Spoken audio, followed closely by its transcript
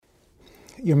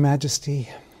Your Majesty,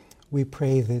 we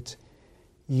pray that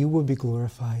you will be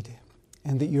glorified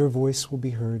and that your voice will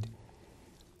be heard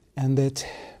and that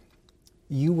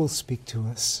you will speak to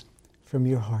us from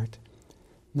your heart,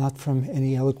 not from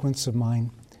any eloquence of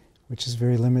mine, which is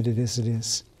very limited as it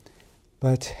is,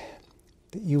 but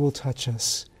that you will touch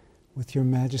us with your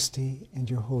majesty and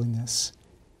your holiness,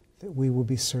 that we will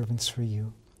be servants for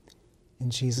you. In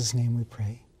Jesus' name we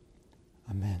pray.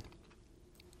 Amen.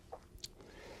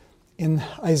 In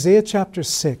Isaiah chapter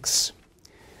 6,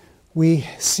 we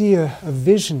see a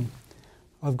vision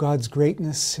of God's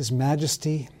greatness, his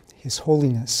majesty, his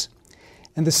holiness.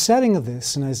 And the setting of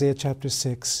this in Isaiah chapter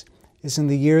 6 is in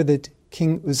the year that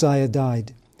King Uzziah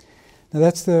died. Now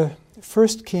that's the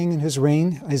first king in his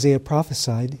reign, Isaiah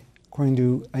prophesied, according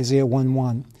to Isaiah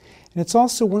 1:1. And it's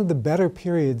also one of the better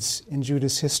periods in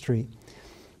Judah's history.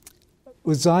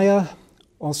 Uzziah,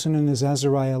 also known as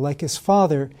Azariah, like his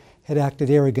father, had acted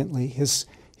arrogantly. His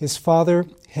father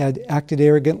had acted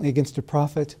arrogantly against a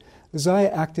prophet.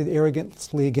 Uzziah acted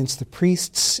arrogantly against the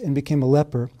priests and became a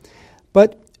leper.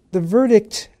 But the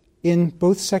verdict in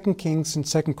both 2 Kings and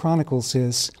 2 Chronicles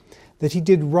is that he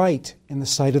did right in the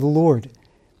sight of the Lord,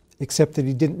 except that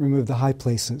he didn't remove the high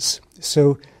places.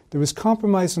 So there was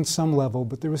compromise on some level,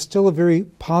 but there was still a very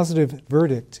positive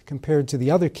verdict compared to the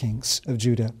other kings of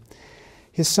Judah.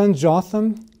 His son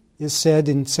Jotham is said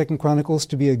in 2 Chronicles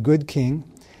to be a good king.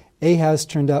 Ahaz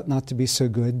turned out not to be so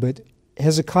good, but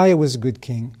Hezekiah was a good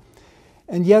king.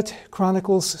 And yet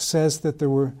Chronicles says that there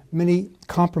were many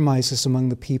compromises among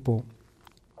the people.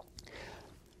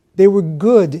 They were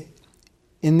good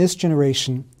in this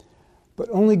generation, but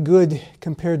only good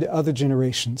compared to other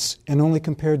generations and only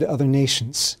compared to other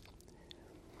nations.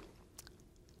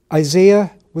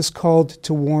 Isaiah was called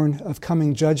to warn of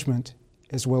coming judgment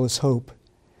as well as hope,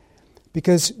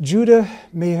 because Judah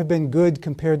may have been good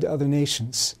compared to other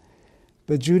nations,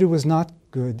 but Judah was not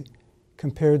good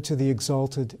compared to the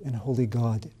exalted and holy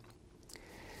God.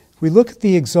 We look at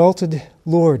the exalted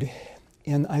Lord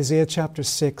in Isaiah chapter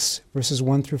 6, verses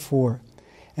 1 through 4,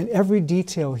 and every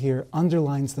detail here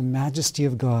underlines the majesty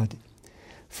of God.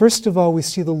 First of all, we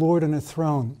see the Lord on a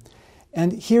throne.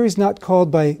 And here he's not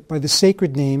called by the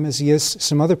sacred name as he is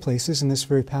some other places in this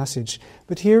very passage,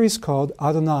 but here he's called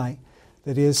Adonai,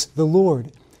 that is, the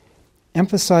Lord,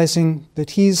 emphasizing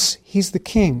that he's the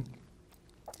king,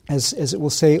 as it will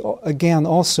say again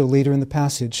also later in the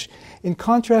passage. In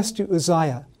contrast to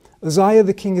Uzziah, Uzziah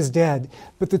the king is dead,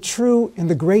 but the true and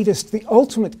the greatest, the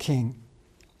ultimate king,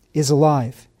 is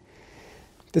alive.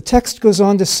 The text goes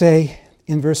on to say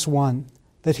in verse 1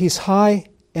 that he's high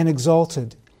and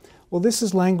exalted. Well, this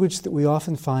is language that we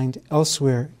often find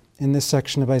elsewhere in this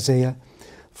section of Isaiah.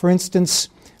 For instance,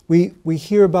 we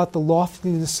hear about the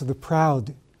loftiness of the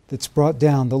proud that's brought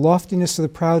down. The loftiness of the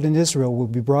proud in Israel will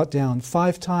be brought down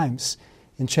 5 times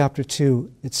in chapter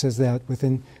 2. It says that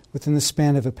within the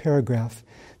span of a paragraph.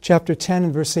 Chapter 10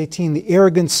 and verse 18, the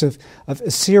arrogance of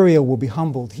Assyria will be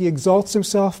humbled. He exalts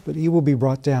himself, but he will be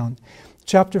brought down.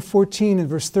 Chapter 14 and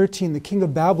verse 13, the king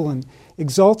of Babylon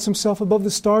exalts himself above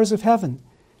the stars of heaven,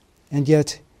 and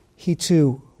yet he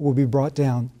too will be brought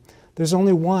down. There's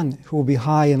only one who will be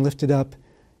high and lifted up,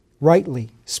 rightly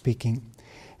speaking.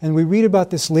 And we read about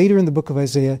this later in the book of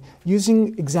Isaiah,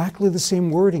 using exactly the same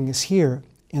wording as here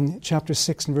in chapter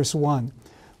 6 and verse 1,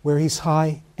 where he's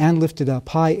high and lifted up,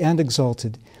 high and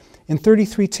exalted. In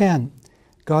 33:10,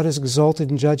 God is exalted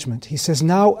in judgment. He says,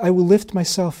 "Now I will lift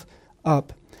myself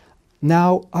up.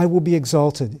 Now I will be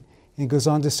exalted." And goes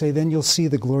on to say, "Then you'll see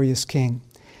the glorious King."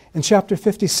 In chapter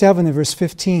 57 and verse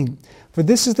 15, "For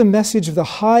this is the message of the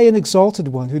high and exalted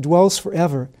one who dwells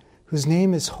forever, whose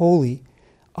name is holy.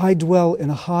 I dwell in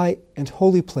a high and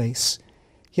holy place,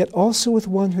 yet also with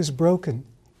one who's broken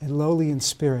and lowly in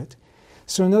spirit."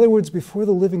 So in other words, before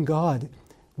the living God,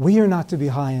 we are not to be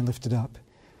high and lifted up.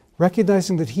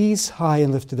 Recognizing that he's high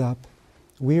and lifted up,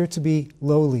 we are to be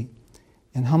lowly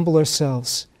and humble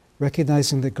ourselves,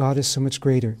 recognizing that God is so much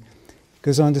greater. It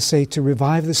goes on to say, to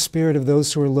revive the spirit of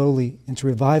those who are lowly and to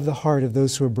revive the heart of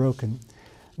those who are broken.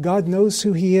 God knows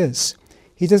who he is.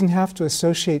 He doesn't have to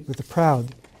associate with the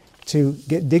proud to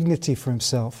get dignity for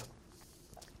himself.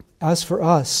 As for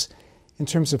us, in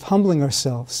terms of humbling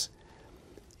ourselves,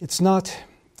 it's not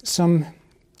some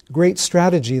great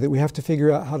strategy that we have to figure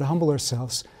out how to humble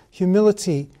ourselves.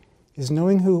 Humility is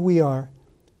knowing who we are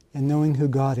and knowing who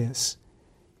God is.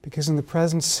 Because in the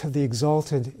presence of the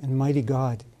exalted and mighty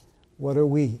God, what are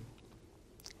we?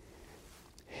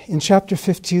 In chapter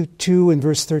 52 and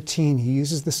verse 13, he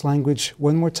uses this language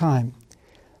one more time.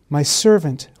 "My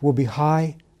servant will be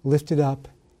high, lifted up,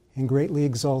 and greatly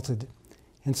exalted."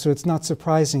 And so it's not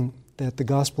surprising that the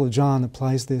Gospel of John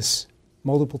applies this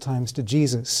multiple times to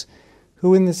Jesus,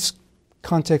 who in this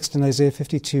context in Isaiah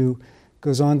 52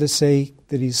 goes on to say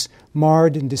that he's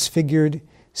marred and disfigured,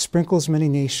 sprinkles many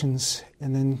nations,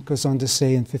 and then goes on to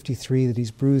say in 53 that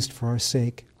he's bruised for our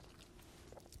sake.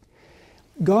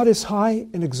 God is high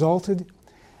and exalted,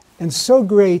 and so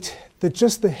great that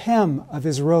just the hem of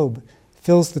his robe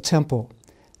fills the temple.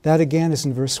 That again is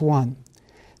in verse 1.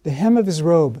 The hem of his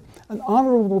robe. An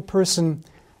honorable person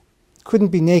couldn't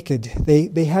be naked.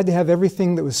 They had to have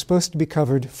everything that was supposed to be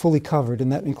covered fully covered,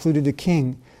 and that included a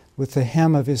king with the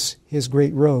hem of his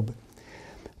great robe.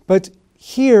 But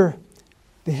here,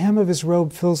 the hem of his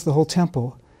robe fills the whole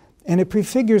temple, and it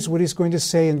prefigures what he's going to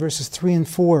say in verses 3 and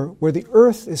 4, where the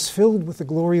earth is filled with the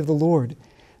glory of the Lord,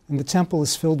 and the temple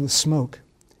is filled with smoke.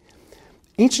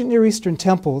 Ancient Near Eastern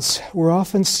temples were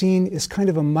often seen as kind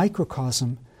of a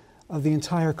microcosm of the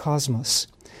entire cosmos.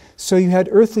 So you had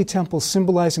earthly temples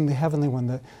symbolizing the heavenly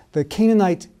one. The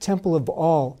Canaanite temple of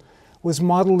Baal was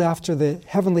modeled after the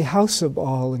heavenly house of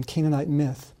Baal in Canaanite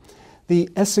myth. The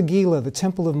Esagila, the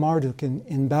temple of Marduk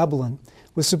in Babylon,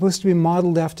 was supposed to be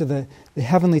modeled after the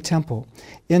heavenly temple.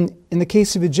 In the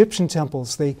case of Egyptian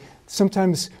temples, they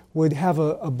sometimes would have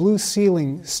a blue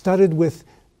ceiling studded with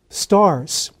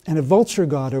stars and a vulture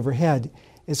god overhead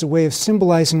as a way of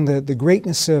symbolizing the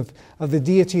greatness of the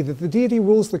deity, that the deity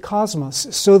rules the cosmos,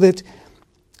 so that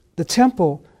the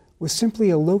temple was simply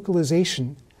a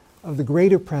localization of the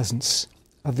greater presence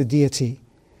of the deity.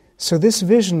 So this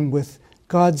vision with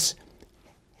God's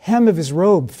hem of his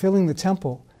robe filling the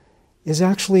temple is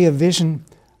actually a vision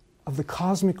of the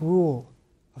cosmic rule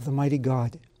of the mighty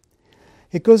God.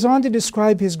 It goes on to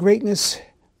describe his greatness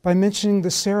by mentioning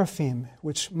the seraphim,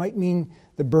 which might mean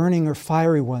the burning or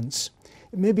fiery ones.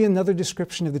 It may be another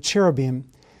description of the cherubim,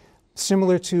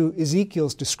 similar to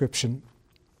Ezekiel's description.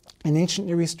 In ancient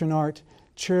Near Eastern art,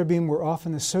 cherubim were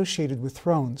often associated with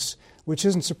thrones, which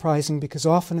isn't surprising because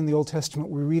often in the Old Testament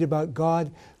we read about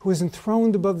God who is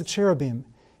enthroned above the cherubim,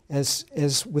 as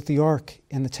with the ark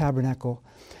and the tabernacle.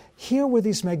 Here were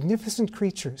these magnificent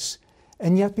creatures,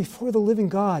 and yet before the living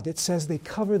God, it says they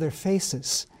cover their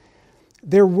faces.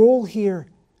 Their role here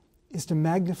is to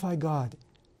magnify God.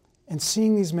 And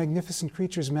seeing these magnificent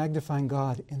creatures magnifying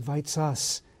God invites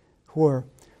us, who are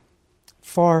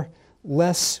far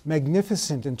less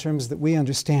magnificent in terms that we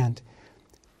understand,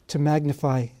 to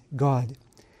magnify God.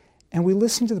 And we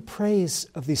listen to the praise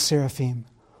of these seraphim.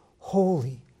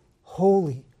 Holy,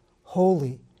 holy,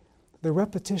 holy. The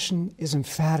repetition is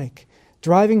emphatic,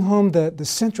 driving home the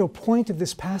central point of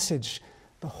this passage,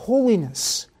 the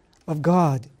holiness of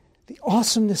God, the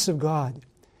awesomeness of God,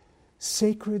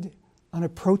 sacred,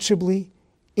 unapproachably,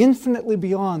 infinitely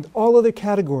beyond all other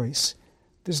categories.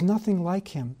 There's nothing like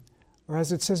him. Or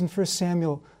as it says in 1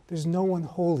 Samuel, there's no one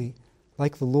holy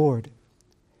like the Lord.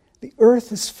 The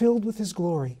earth is filled with his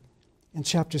glory in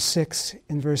chapter 6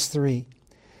 in verse 3.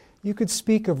 You could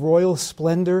speak of royal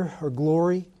splendor or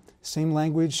glory, same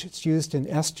language, it's used in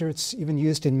Esther, it's even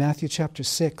used in Matthew chapter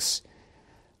 6.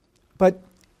 But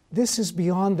this is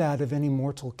beyond that of any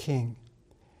mortal king.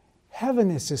 Heaven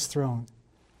is his throne.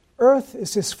 Earth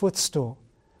is his footstool.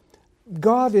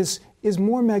 God is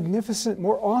more magnificent,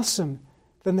 more awesome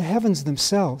than the heavens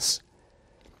themselves.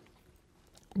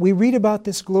 We read about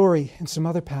this glory in some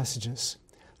other passages.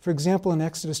 For example, in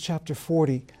Exodus chapter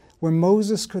 40, where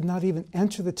Moses could not even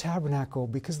enter the tabernacle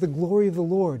because the glory of the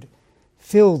Lord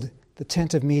filled the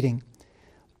tent of meeting.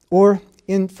 Or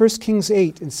in 1 Kings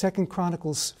 8 and 2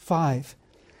 Chronicles 5,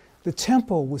 the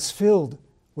temple was filled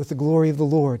with the glory of the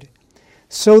Lord,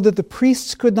 so that the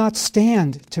priests could not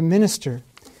stand to minister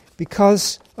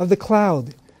because of the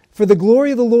cloud. For the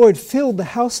glory of the Lord filled the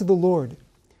house of the Lord.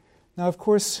 Now, of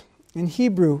course, in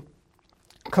Hebrew,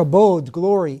 kabod,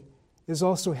 glory, is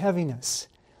also heaviness.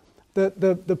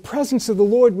 The presence of the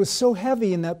Lord was so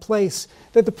heavy in that place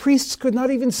that the priests could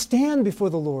not even stand before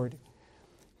the Lord.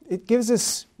 It gives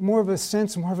us more of a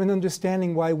sense, more of an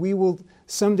understanding why we will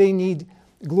someday need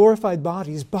glorified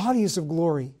bodies, bodies of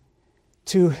glory,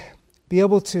 to be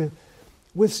able to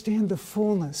withstand the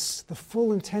fullness, the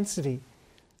full intensity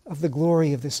of the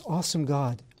glory of this awesome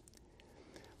God.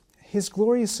 His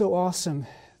glory is so awesome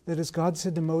that, as God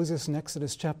said to Moses in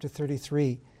Exodus chapter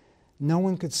 33, no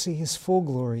one could see his full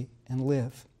glory and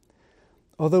live.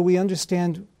 Although we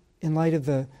understand, in light of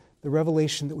the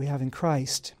revelation that we have in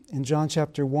Christ, in John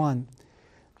chapter 1,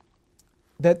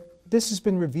 that this has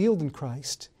been revealed in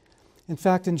Christ. In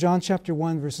fact, in John chapter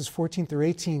 1, verses 14 through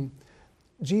 18,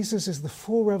 Jesus is the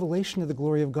full revelation of the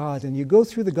glory of God. And you go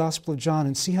through the Gospel of John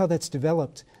and see how that's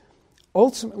developed.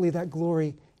 Ultimately, that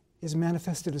glory is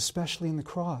manifested especially in the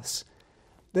cross.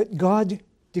 That God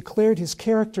declared his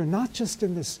character not just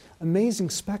in this amazing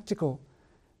spectacle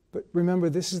But remember,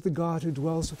 this is the God who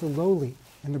dwells with the lowly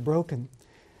and the broken.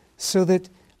 So that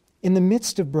in the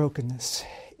midst of brokenness,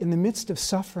 in the midst of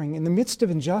suffering, in the midst of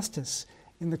injustice,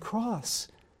 in the cross,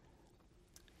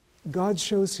 God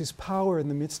shows his power in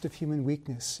the midst of human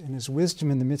weakness and his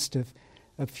wisdom in the midst of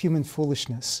human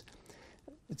foolishness.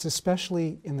 It's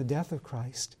especially in the death of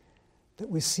Christ that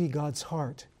we see God's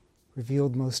heart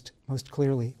revealed most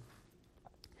clearly.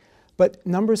 But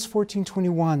Numbers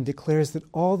 14:21 declares that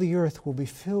all the earth will be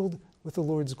filled with the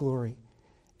Lord's glory.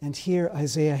 And here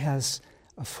Isaiah has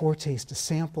a foretaste, a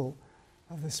sample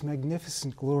of this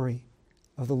magnificent glory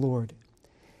of the Lord.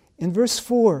 In verse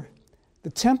 4,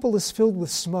 the temple is filled with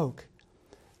smoke.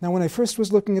 Now, when I first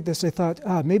was looking at this, I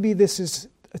thought, maybe this is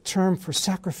a term for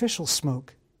sacrificial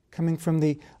smoke coming from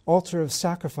the altar of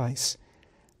sacrifice.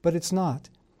 But it's not.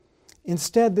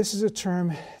 Instead, this is a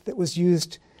term that was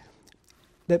used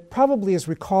that probably is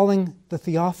recalling the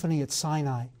theophany at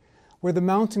Sinai, where the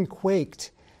mountain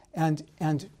quaked and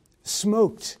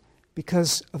smoked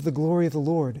because of the glory of the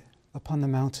Lord upon the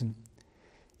mountain.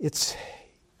 It's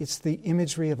the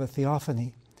imagery of a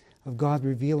theophany, of God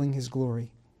revealing his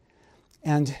glory.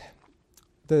 And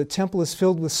the temple is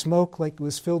filled with smoke like it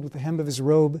was filled with the hem of his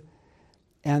robe,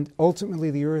 and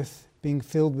ultimately the earth being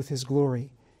filled with his glory.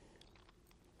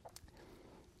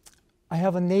 I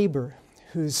have a neighbor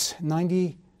who's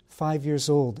 95 years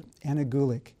old, Anna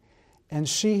Gulick, and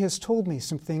she has told me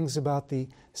some things about the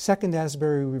Second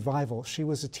Asbury Revival. She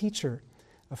was a teacher,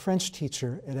 a French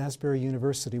teacher at Asbury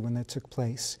University when that took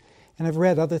place. And I've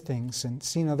read other things and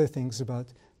seen other things about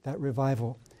that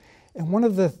revival. And one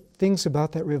of the things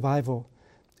about that revival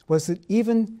was that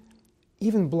even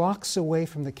blocks away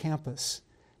from the campus,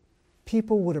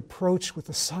 people would approach with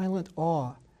a silent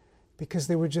awe because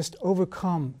they were just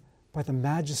overcome by the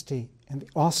majesty and the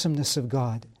awesomeness of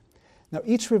God. Now,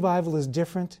 each revival is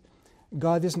different.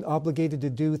 God isn't obligated to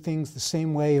do things the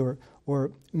same way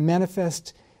or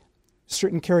manifest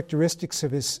certain characteristics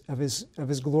of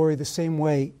his glory the same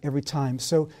way every time.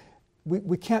 So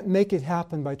we can't make it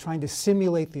happen by trying to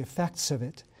simulate the effects of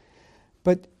it.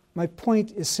 But my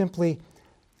point is simply,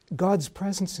 God's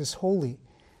presence is holy.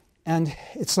 And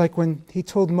it's like when he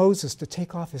told Moses to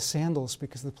take off his sandals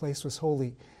because the place was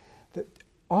holy. That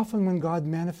often when God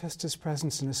manifests his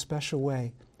presence in a special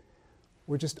way,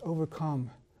 we're just overcome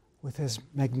with his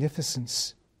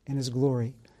magnificence and his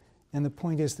glory. And the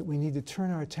point is that we need to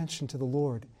turn our attention to the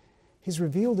Lord. He's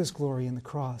revealed his glory in the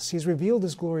cross. He's revealed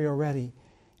his glory already.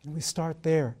 And we start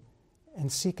there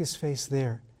and seek his face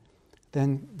there.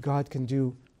 Then God can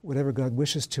do whatever God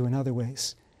wishes to in other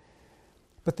ways.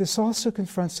 But this also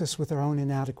confronts us with our own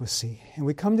inadequacy. And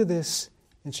we come to this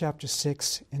in chapter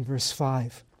 6 and verse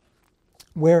 5,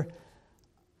 where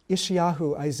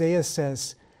Isaiah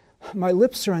says, "My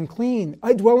lips are unclean.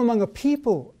 I dwell among a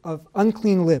people of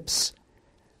unclean lips."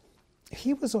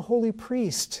 He was a holy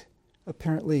priest,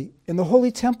 apparently, in the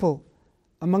holy temple,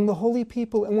 among the holy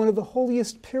people in one of the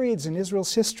holiest periods in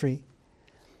Israel's history.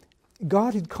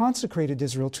 God had consecrated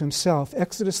Israel to himself.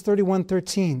 Exodus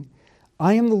 31:13,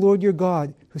 "I am the Lord your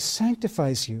God who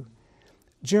sanctifies you."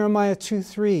 Jeremiah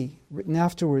 2:3, written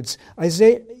afterwards,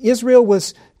 Israel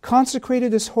was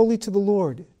consecrated as holy to the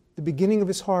Lord, the beginning of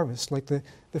his harvest, like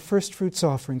the first fruits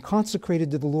offering,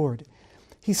 consecrated to the Lord.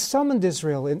 He summoned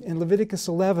Israel in Leviticus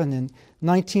 11 and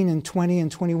 19 and 20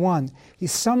 and 21. He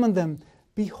summoned them,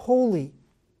 "Be holy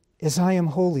as I am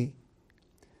holy."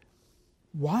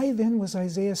 Why then was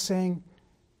Isaiah saying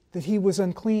that he was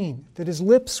unclean, that his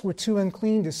lips were too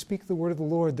unclean to speak the word of the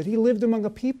Lord, that he lived among a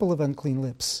people of unclean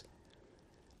lips?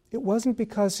 It wasn't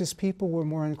because his people were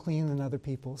more unclean than other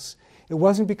people's. It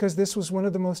wasn't because this was one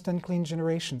of the most unclean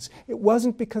generations. It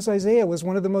wasn't because Isaiah was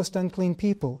one of the most unclean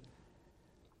people.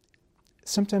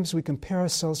 Sometimes we compare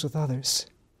ourselves with others.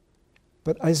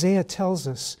 But Isaiah tells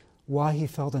us why he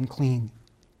felt unclean.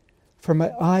 "For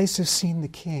my eyes have seen the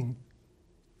King,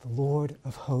 the Lord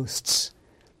of hosts."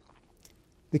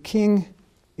 The King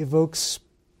evokes,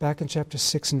 back in chapter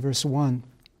 6 and verse 1,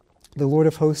 the Lord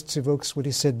of hosts evokes what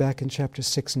he said back in chapter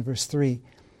 6 and verse 3.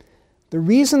 The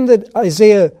reason that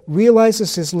Isaiah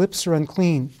realizes his lips are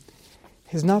unclean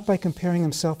is not by comparing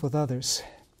himself with others,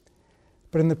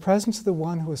 but in the presence of the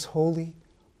one who is holy,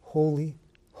 holy,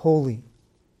 holy.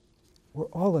 We're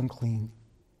all unclean.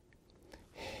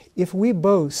 If we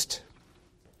boast,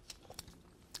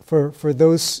 for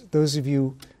those of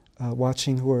you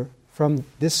watching who are from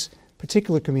this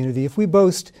particular community, if we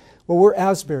boast, well, we're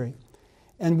Asbury,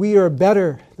 and we are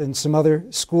better than some other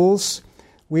schools,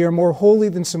 we are more holy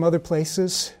than some other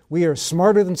places, we are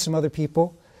smarter than some other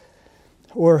people,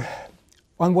 or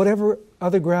on whatever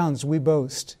other grounds we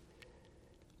boast,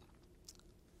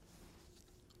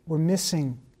 we're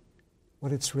missing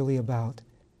what it's really about.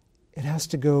 It has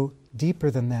to go deeper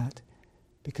than that,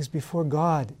 because before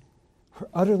God, we're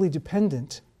utterly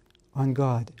dependent on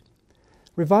God.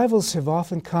 Revivals have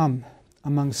often come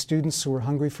among students who are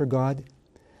hungry for God.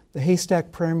 The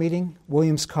Haystack Prayer Meeting,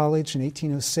 Williams College in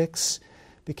 1806,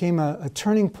 became a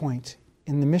turning point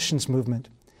in the missions movement.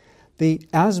 The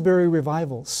Asbury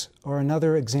Revivals are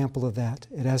another example of that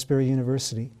at Asbury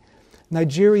University.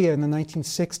 Nigeria in the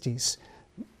 1960s,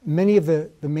 many of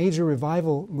the major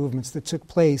revival movements that took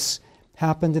place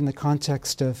happened in the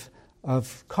context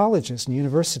of colleges and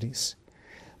universities.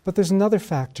 But there's another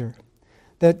factor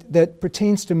that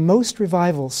pertains to most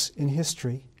revivals in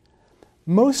history.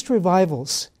 Most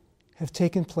revivals have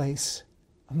taken place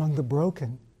among the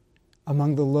broken,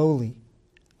 among the lowly,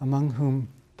 among whom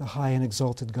the high and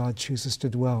exalted God chooses to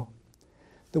dwell.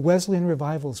 The Wesleyan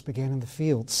revivals began in the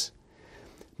fields.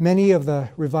 Many of the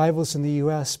revivals in the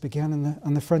U.S. began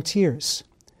on the frontiers.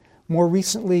 More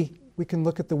recently, we can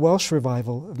look at the Welsh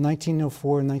revival of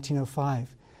 1904 and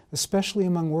 1905, especially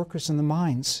among workers in the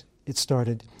mines it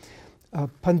started.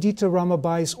 Pandita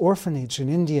Ramabai's orphanage in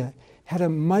India had a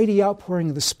mighty outpouring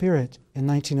of the Spirit in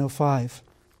 1905.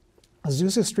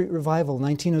 Azusa Street Revival,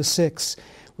 1906,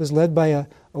 was led by a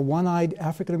one-eyed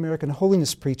African-American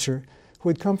holiness preacher who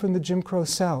had come from the Jim Crow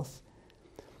South.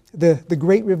 The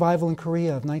Great Revival in Korea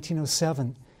of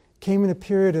 1907 came in a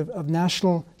period of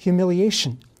national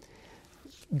humiliation.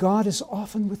 God is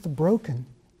often with the broken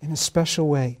in a special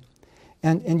way.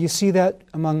 And you see that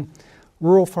among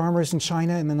rural farmers in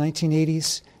China in the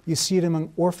 1980s. You see it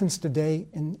among orphans today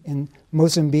in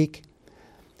Mozambique.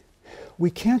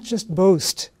 We can't just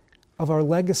boast of our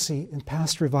legacy in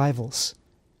past revivals.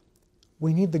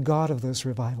 We need the God of those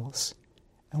revivals.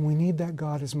 And we need that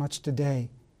God as much today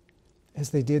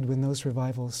as they did when those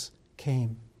revivals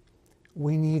came.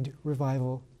 We need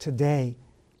revival today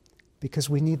because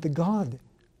we need the God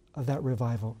of that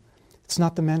revival. It's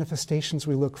not the manifestations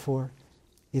we look for,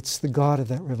 it's the God of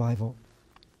that revival.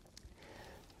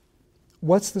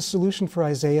 What's the solution for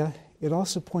Isaiah? It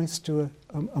also points to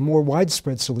a more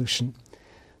widespread solution.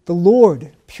 The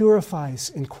Lord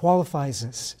purifies and qualifies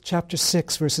us. Chapter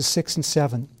 6, verses 6 and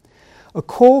 7. A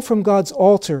coal from God's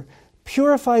altar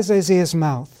purifies Isaiah's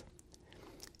mouth.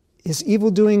 His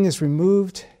evildoing is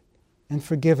removed and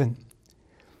forgiven.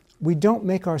 We don't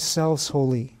make ourselves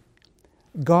holy.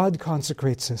 God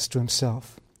consecrates us to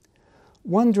himself.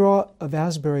 One draw of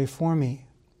Asbury for me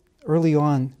early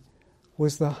on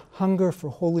was the hunger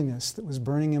for holiness that was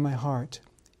burning in my heart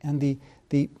and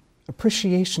the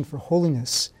appreciation for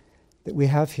holiness that we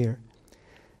have here.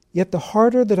 Yet the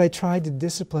harder that I tried to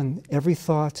discipline every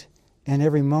thought and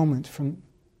every moment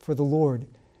for the Lord,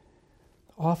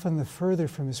 often the further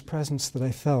from his presence that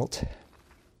I felt.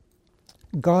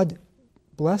 God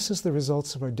blesses the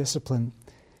results of our discipline,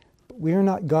 but we are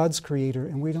not God's creator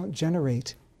and we don't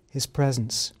generate his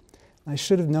presence. I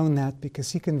should have known that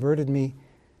because he converted me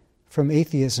from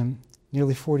atheism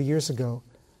nearly 40 years ago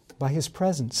by his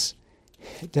presence.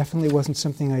 It definitely wasn't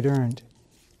something I'd earned.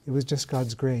 It was just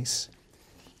God's grace.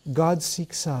 God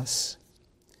seeks us.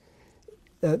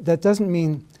 That doesn't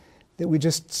mean that we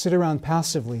just sit around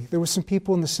passively. There were some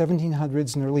people in the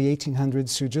 1700s and early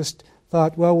 1800s who just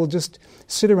thought, well, we'll just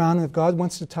sit around and if God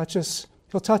wants to touch us,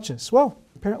 he'll touch us. Well,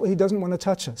 apparently he doesn't want to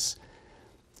touch us.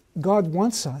 God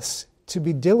wants us to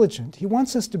be diligent. He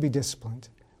wants us to be disciplined.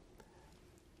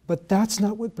 But that's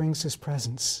not what brings his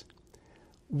presence.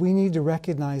 We need to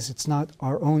recognize it's not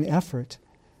our own effort,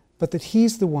 but that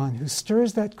he's the one who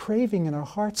stirs that craving in our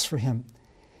hearts for him,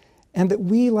 and that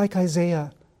we, like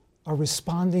Isaiah, are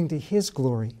responding to his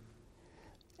glory.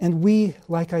 And we,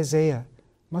 like Isaiah,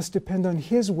 must depend on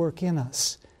his work in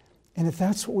us. And if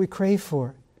that's what we crave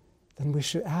for, then we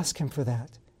should ask him for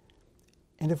that.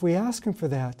 And if we ask him for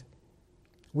that,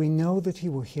 we know that he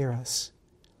will hear us.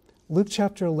 Luke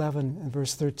chapter 11 and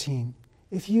verse 13.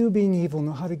 If you, being evil,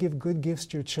 know how to give good gifts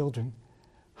to your children,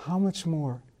 how much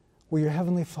more will your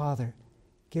heavenly Father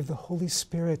give the Holy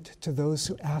Spirit to those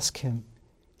who ask him?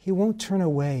 He won't turn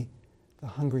away the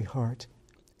hungry heart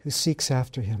who seeks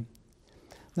after him.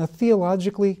 Now,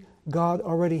 theologically, God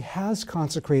already has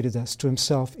consecrated us to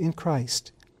himself in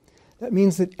Christ. That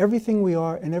means that everything we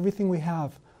are and everything we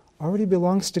have already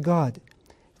belongs to God.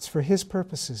 It's for his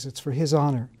purposes. It's for his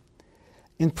honor.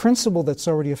 In principle, that's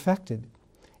already affected.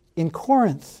 In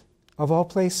Corinth, of all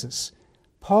places,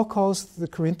 Paul calls the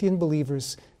Corinthian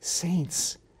believers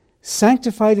saints,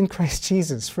 sanctified in Christ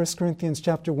Jesus, 1 Corinthians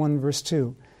chapter 1, verse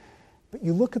 2. But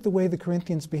you look at the way the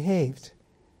Corinthians behaved.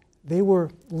 They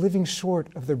were living short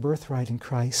of their birthright in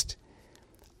Christ.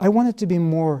 I want it to be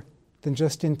more than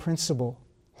just in principle,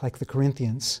 like the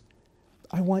Corinthians.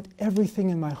 I want everything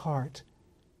in my heart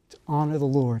to honor the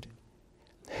Lord.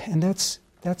 And that's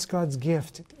God's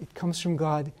gift. It comes from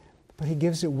God, but He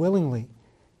gives it willingly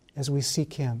as we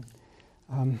seek Him.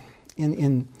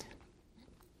 In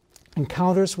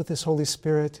encounters with His Holy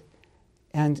Spirit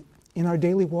and in our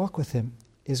daily walk with Him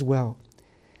as well.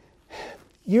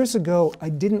 Years ago, I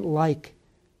didn't like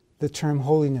the term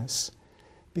holiness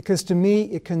because to me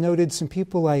it connoted some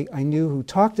people I knew who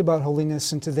talked about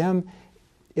holiness, and to them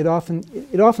it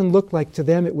often looked like to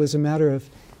them it was a matter of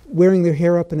wearing their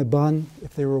hair up in a bun,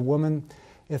 if they were a woman,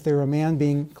 if they were a man,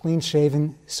 being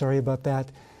clean-shaven, sorry about that,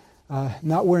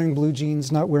 not wearing blue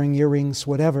jeans, not wearing earrings,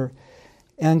 whatever.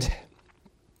 And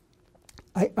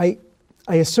I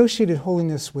associated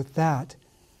holiness with that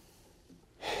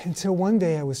until one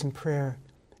day I was in prayer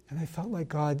and I felt like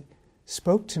God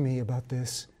spoke to me about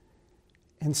this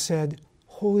and said,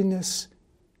 holiness,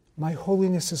 my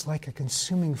holiness is like a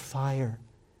consuming fire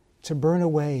to burn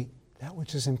away that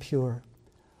which is impure.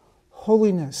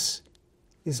 Holiness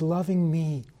is loving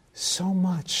me so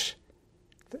much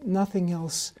that nothing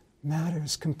else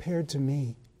matters compared to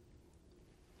me.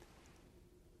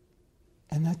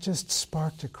 And that just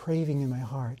sparked a craving in my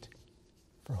heart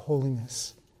for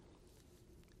holiness.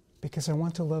 Because I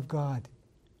want to love God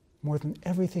more than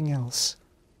everything else.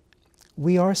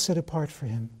 We are set apart for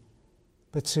Him,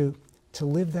 but to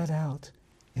live that out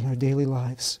in our daily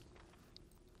lives.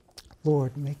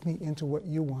 Lord, make me into what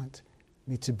You want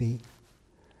me to be.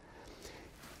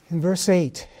 In verse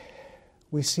 8,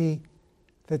 we see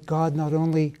that God not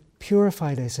only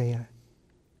purified Isaiah,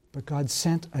 but God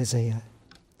sent Isaiah.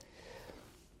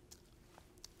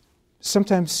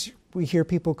 Sometimes we hear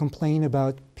people complain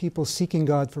about people seeking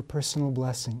God for personal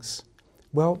blessings.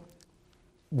 Well,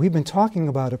 we've been talking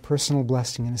about a personal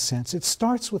blessing in a sense. It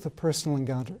starts with a personal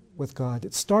encounter with God.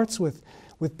 It starts with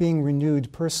being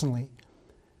renewed personally.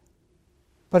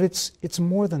 But it's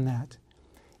more than that.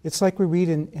 It's like we read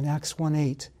in Acts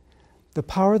 1:8. The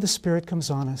power of the Spirit comes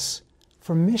on us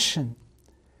for mission,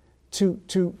 to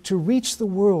reach the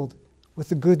world with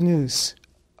the good news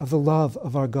of the love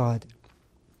of our God.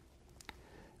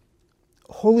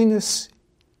 Holiness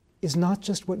is not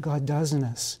just what God does in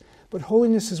us, but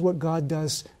holiness is what God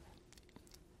does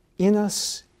in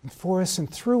us, and for us, and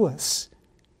through us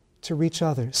to reach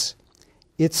others.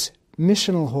 It's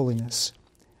missional holiness.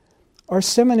 Our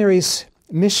seminary's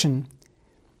mission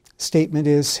statement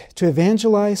is to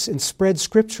evangelize and spread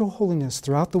scriptural holiness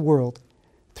throughout the world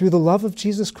through the love of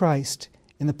Jesus Christ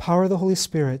in the power of the Holy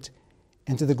Spirit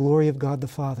and to the glory of God the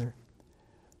Father.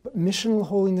 But missional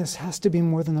holiness has to be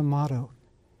more than a motto.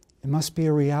 It must be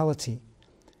a reality.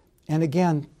 And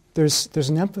again, there's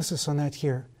an emphasis on that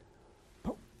here.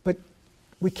 But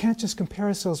we can't just compare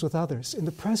ourselves with others. In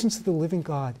the presence of the living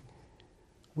God,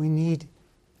 we need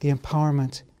the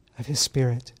empowerment of His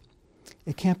Spirit.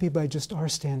 It can't be by just our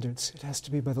standards. It has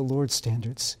to be by the Lord's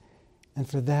standards. And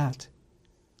for that,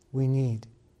 we need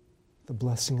the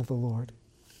blessing of the Lord.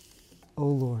 O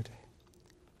Lord,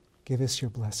 give us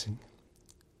Your blessing.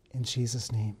 In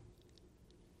Jesus' name,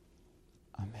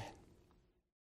 amen.